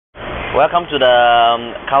Welcome to the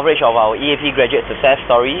coverage of our EAP graduate success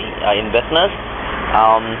story in business.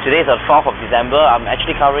 Today is the 4th of December. I'm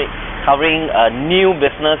actually covering a new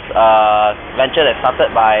business venture that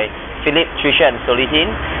started by Philip, Theresia and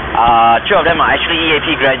Solihin. Two of them are actually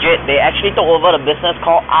EAP graduate. They actually took over the business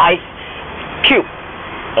called Ice Cube.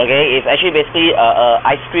 Okay, it's actually basically a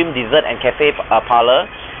ice cream, dessert and cafe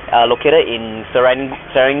parlor located in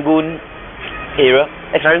Serangoon area.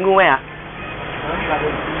 Serangoon where?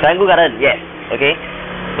 Serangoon Garden, yes. Okay.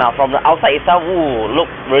 Now from the outside itself, look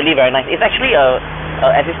really very nice. It's actually a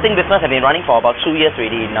existing business have been running for about 2 years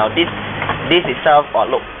already. Now this itself,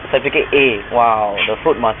 look, certificate A. Wow, the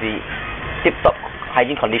food must be tip-top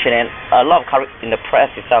hygiene condition, and a lot of coverage in the press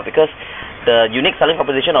itself because the unique selling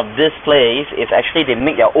proposition of this place is actually they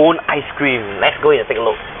make their own ice cream. Let's go in and take a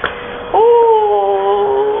look.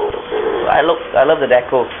 Ooh, I love the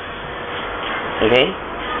deco. Okay.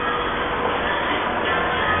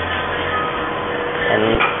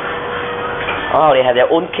 And they have their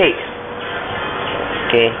own cake.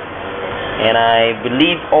 Okay. And I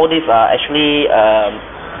believe all these are actually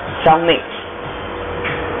self-made.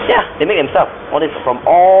 Yeah, they make themselves. All this from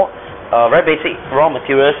all very basic raw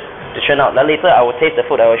materials to churn out. Then later I will taste the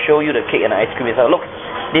food. I will show you the cake and the ice cream itself. Look,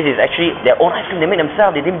 this is actually their own ice cream. They make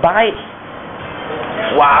themselves. They didn't buy it.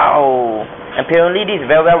 Wow. Apparently this is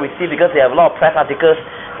very well received because they have a lot of press articles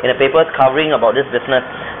in the papers covering about this business.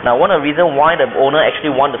 Now one of the reasons why the owner actually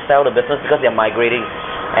want to sell the business because they are migrating.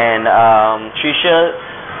 And Theresia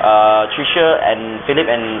and Philip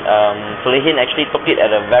and Solihin actually took it at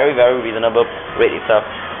a very, very reasonable rate itself.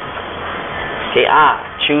 Okay,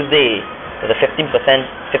 Tuesday, the 15%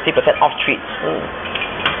 off treats.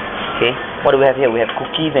 Okay, what do we have here? We have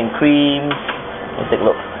cookies and cream. Let's take a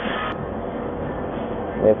look.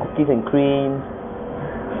 We have cookies and cream.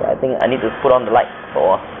 I think I need to put on the light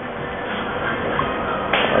for.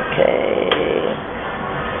 Okay.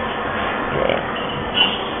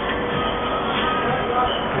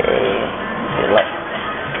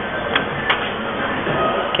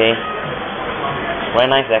 Okay. Very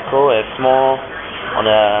nice deco. A small on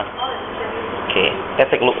the. Okay. Let's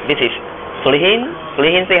take a look. This is Solihin.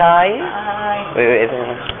 Solihin, say hi. Hi. Wait.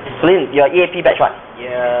 Solihin, your EAP batch what?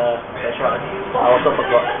 Yeah, batch what? I also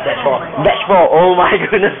forgot. Batch 4. Batch 4. Oh my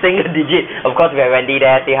goodness, single digit. Of course, we have Wendy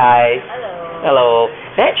there. Say hi. Hello.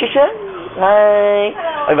 Hey, Theresia. Hi.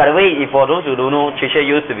 Hello. Oh, by the way, for those who don't know, Theresia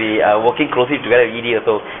used to be working closely together with ED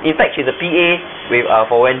also. In fact, she's a PA with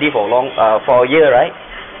for Wendy for a year, right?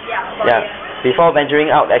 Yeah. Before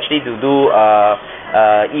venturing out actually to do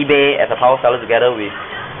eBay as a power seller together with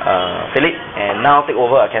Philip, and now take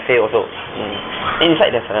over a cafe also.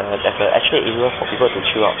 Inside there's actually area for people to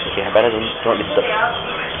chill out. Okay, I better don't disturb. It's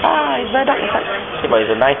very dark inside. Okay, but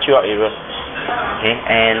it's a nice chill out area. Okay,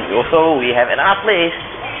 and also we have another place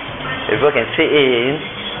people can sit in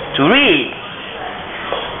to read.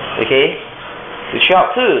 Okay, to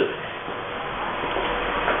shop too.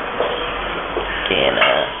 Okay, and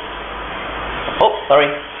sorry.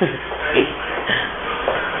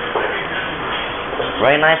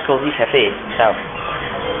 Very nice cozy cafe itself.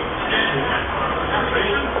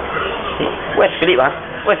 Where's Philip?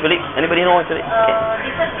 Where's Philip? Anybody know where's Philip?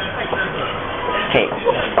 Okay.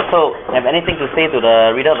 So, have anything to say to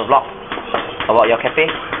the reader of the blog about your cafe?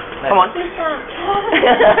 Come on.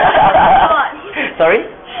 Sorry?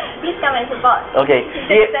 Please come and support. Okay.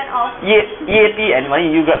 50% off. EAP and money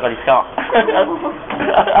you got for discount.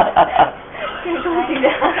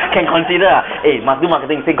 Can consider. Hey, must do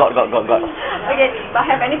marketing. Say got. Okay, but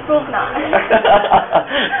have any proof now?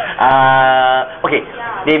 Okay,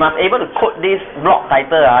 they must able to quote this blog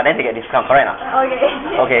title, then they get discount, correct? Okay.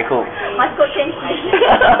 Okay, cool. Must code change.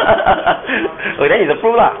 Okay, then it's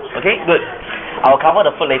approved lah. Okay, good. I'll cover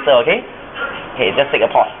the food later, okay? Okay, just take a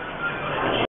pause.